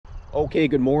Okay,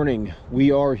 good morning.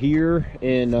 We are here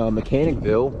in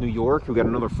Mechanicville, New York. We got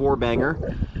another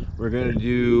 4-banger. We're gonna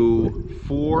do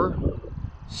 4,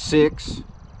 6,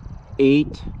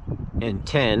 8, and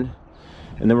 10,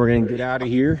 and then we're gonna get out of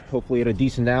here. Hopefully at a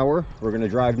decent hour. We're gonna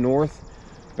drive north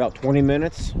about 20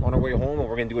 minutes on our way home, and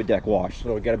we're gonna do a deck wash.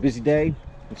 So we got a busy day.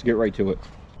 Let's get right to it.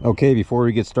 Okay, before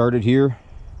we get started here,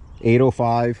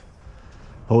 8:05.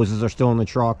 Hoses are still in the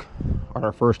truck on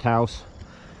our first house.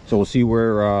 So we'll see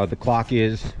where the clock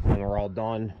is when we're all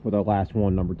done with our last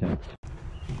one, number 10.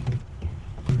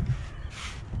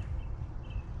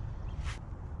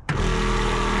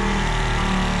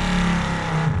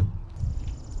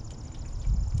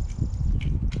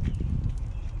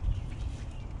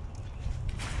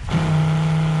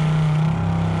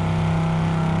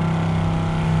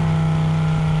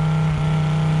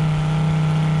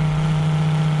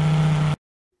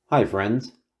 Hi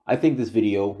friends. I think this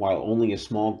video, while only a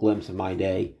small glimpse of my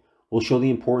day, will show the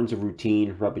importance of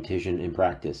routine, repetition, and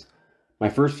practice. My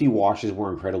first few washes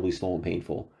were incredibly slow and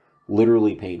painful.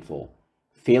 Literally painful.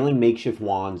 Failing makeshift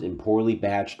wands and poorly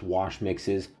batched wash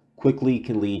mixes quickly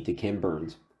can lead to Kim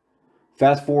burns.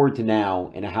 Fast forward to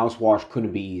now, and a house wash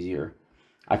couldn't be easier.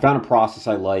 I found a process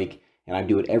I like, and I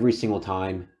do it every single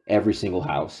time, every single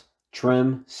house.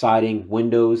 Trim, siding,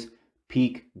 windows,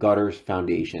 peak, gutters,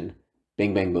 foundation.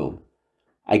 Bing, bang, boom.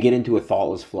 I get into a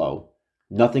thoughtless flow.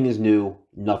 Nothing is new,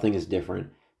 nothing is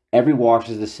different. Every wash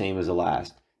is the same as the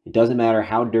last. It doesn't matter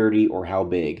how dirty or how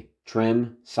big.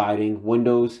 Trim, siding,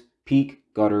 windows, peak,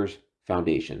 gutters,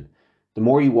 foundation. The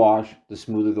more you wash, the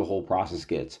smoother the whole process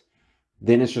gets.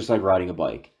 Then it's just like riding a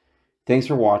bike. Thanks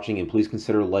for watching, and please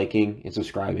consider liking and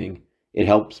subscribing. It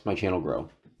helps my channel grow.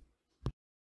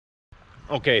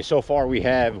 Okay, so far we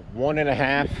have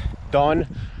 1.5 done.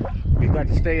 We've got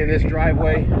to stay in this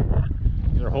driveway.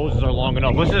 Their hoses are long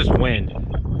enough. Listen to this wind.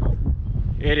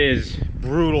 It is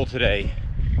brutal today.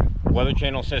 Weather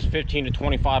Channel says 15 to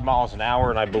 25 miles an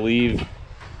hour, and I believe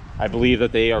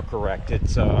that they are correct.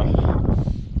 It's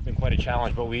been quite a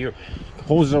challenge, but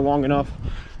hoses are long enough.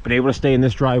 Been able to stay in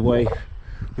this driveway.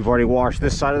 We've already washed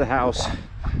this side of the house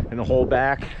and the whole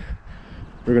back.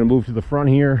 We're gonna move to the front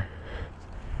here,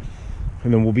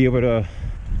 and then we'll be able to,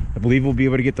 I believe we'll be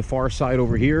able to get the far side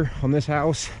over here on this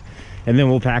house. And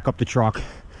then we'll pack up the truck, and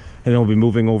then we'll be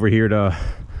moving over here to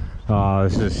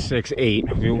this is 6, 8.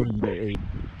 8.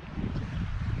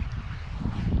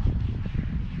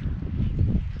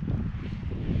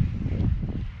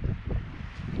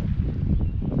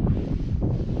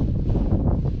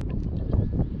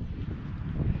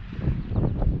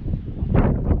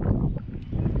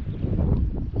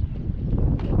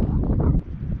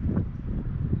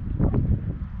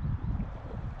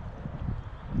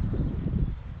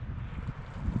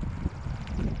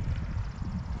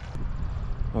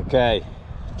 Okay,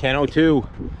 10:02. You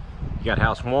got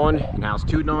house 1 and house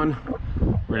 2 done.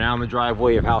 We're now in the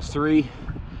driveway of house 3.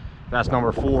 That's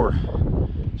number 4.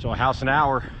 So a house an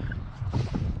hour.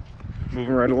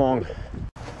 Moving right along.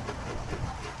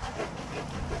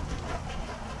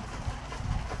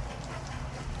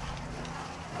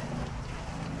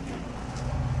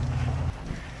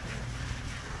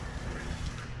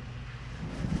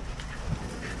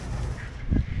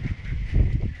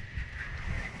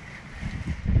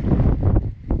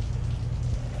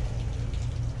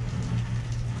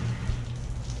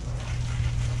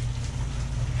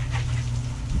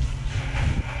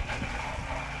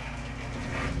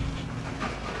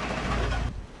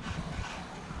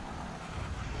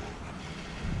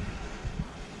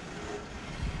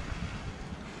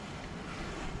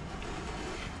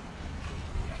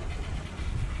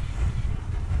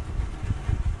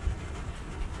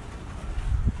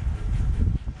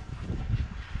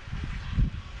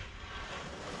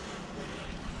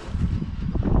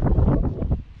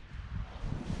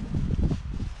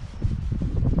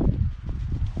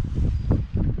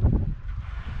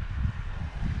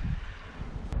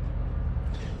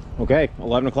 Okay,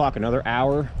 11 o'clock, another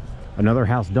hour, another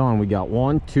house done. We got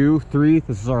 1, 2, 3.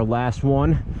 This is our last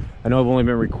one. I know I've only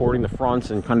been recording the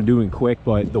fronts and kind of doing quick,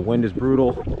 but the wind is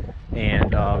brutal, and we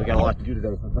got a lot to do today,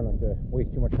 so I'm trying not to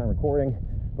waste too much time recording.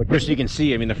 But just so you can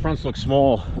see, I mean, the fronts look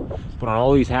small, but on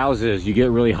all these houses, you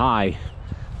get really high.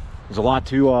 There's a lot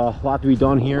to be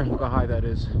done here. Look how high that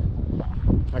is.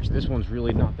 Actually, this one's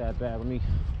really not that bad. Let me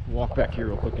walk back here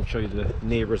real quick and show you the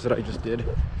neighbors that I just did.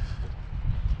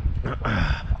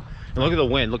 And look at the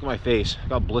wind, look at my face,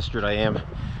 look how blistered I am.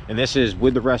 And this is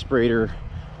with the respirator,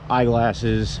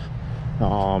 eyeglasses,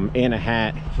 and a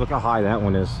hat. Look how high that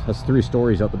one is. That's 3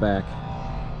 stories out the back.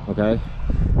 Okay,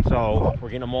 so we're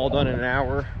getting them all done in an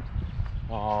hour.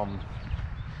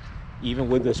 even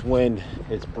with this wind,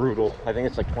 it's brutal. I think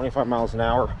it's like 25 miles an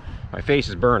hour. My face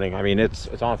is burning. I mean, it's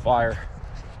on fire.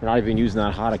 We're not even using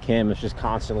that hot a cam. It's just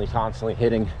constantly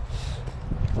hitting.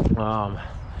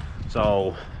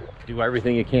 So do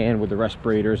everything you can with the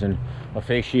respirators, and a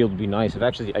face shield would be nice.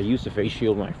 I used a face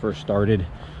shield when I first started,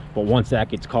 but once that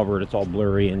gets covered, it's all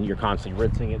blurry and you're constantly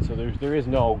rinsing it. So there is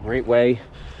no great way.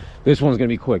 This one's gonna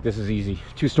be quick. This is easy.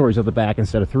 2 stories at the back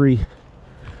instead of 3.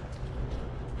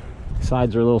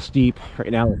 Sides are a little steep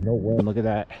right now. There's no wind. Look at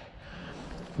that.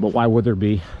 But why would there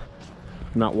be?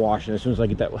 I'm not washing. As soon as I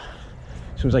get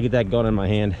that gun in my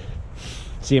hand,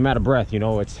 see, I'm out of breath. You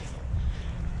know, you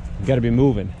got to be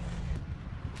moving.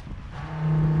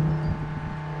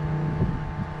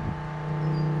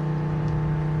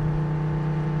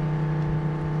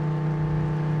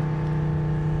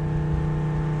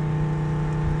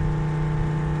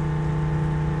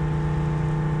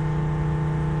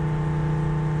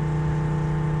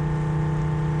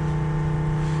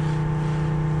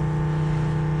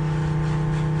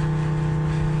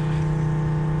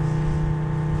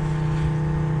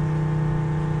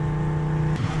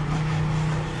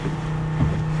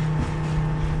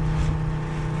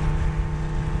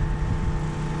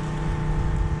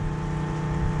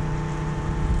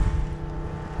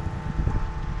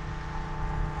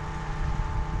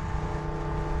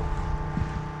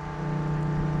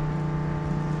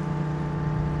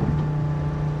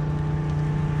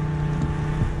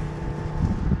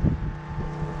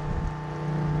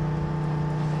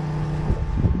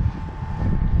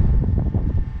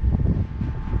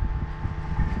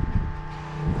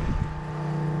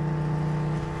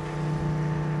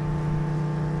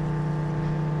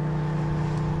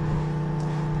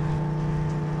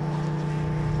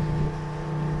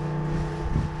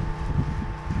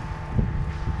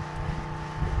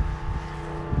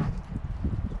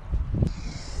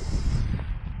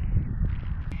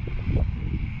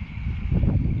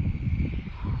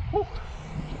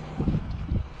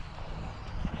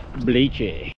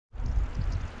 Bleachy.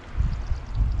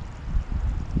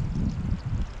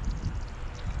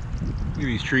 Look at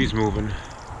these trees moving.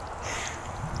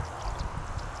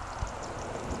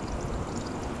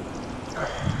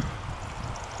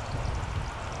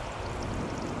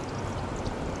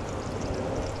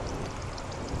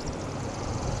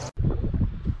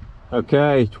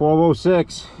 Okay,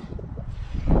 12:06.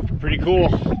 Pretty cool.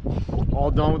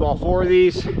 All done with all 4 of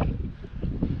these.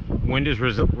 Wind is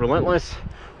relentless.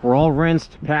 We're all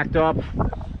rinsed, packed up,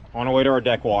 on our way to our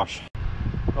deck wash.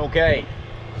 Okay,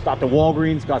 stopped at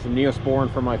Walgreens, got some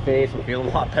Neosporin for my face. I'm feeling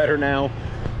a lot better now.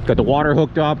 Got the water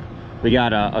hooked up. We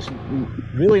got a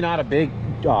really not a big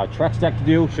Trex deck to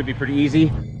do. Should be pretty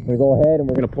easy. We're gonna go ahead and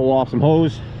we're gonna pull off some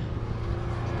hose.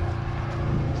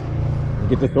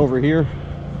 Get this over here.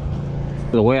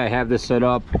 The way I have this set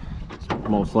up, it's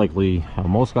most likely how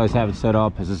most guys have it set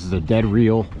up, is this is a dead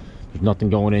reel. There's nothing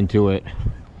going into it.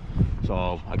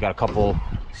 So I got a couple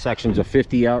sections of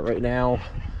 50 out right now.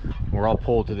 We're all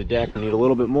pulled to the deck. We need a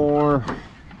little bit more.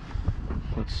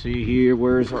 Let's see here,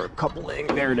 where's our coupling?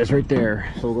 There it is right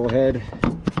there. So we'll go ahead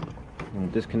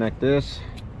and disconnect this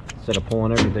instead of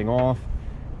pulling everything off,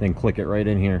 then click it right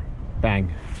in here.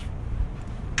 Bang.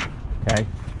 Okay,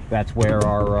 that's where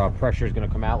our pressure is going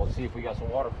to come out. Let's see if we got some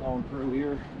water flowing through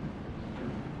here.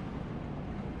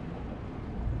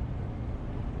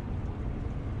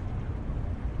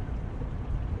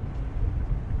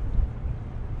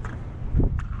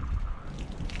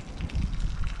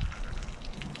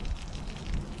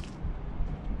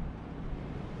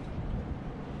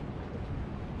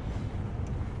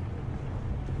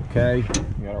 Okay,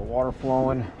 we got our water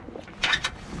flowing.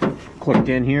 Clicked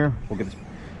in here. We'll get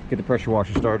the pressure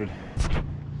washer started.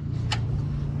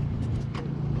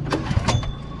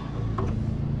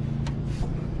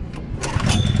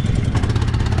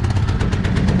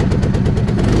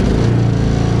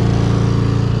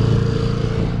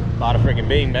 Lot of freaking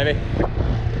beam, baby.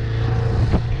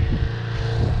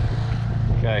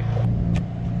 Okay.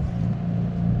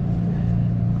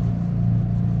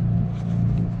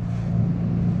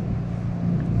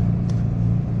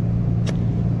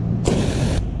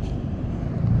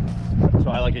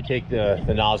 I like to take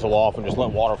the nozzle off and just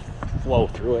let water flow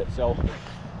through it. So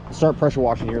I'll start pressure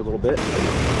washing here a little bit.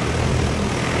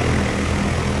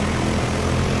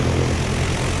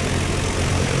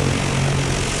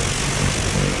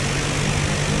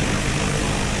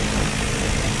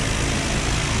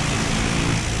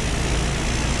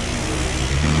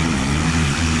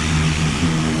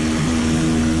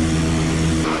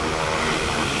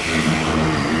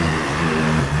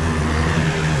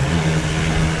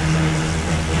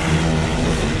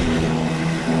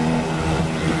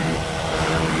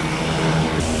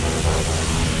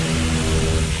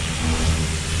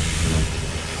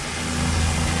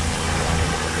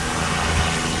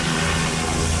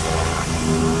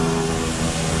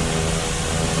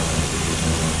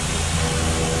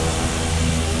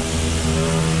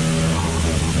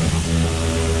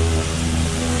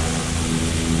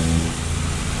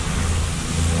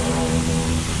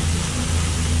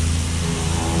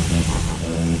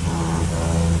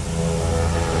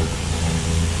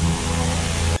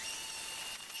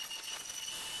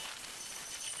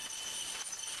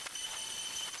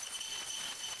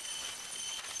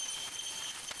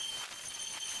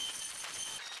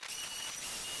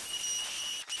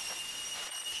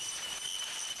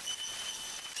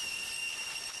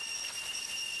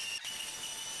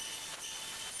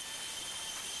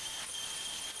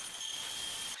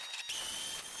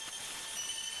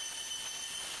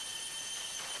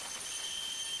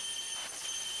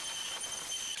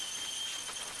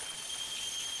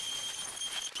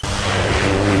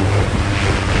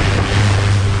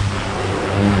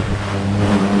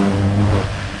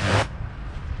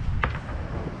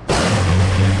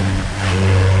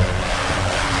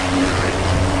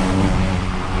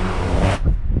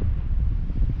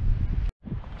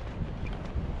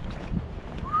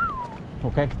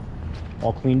 Okay,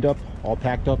 all cleaned up, all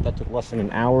packed up. That took less than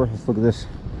an hour. Let's look at this.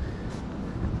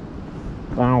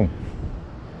 Wow,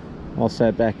 all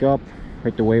set back up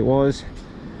right the way it was.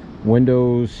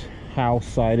 Windows, house,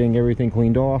 siding, everything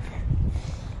cleaned off.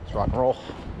 Let's rock and roll.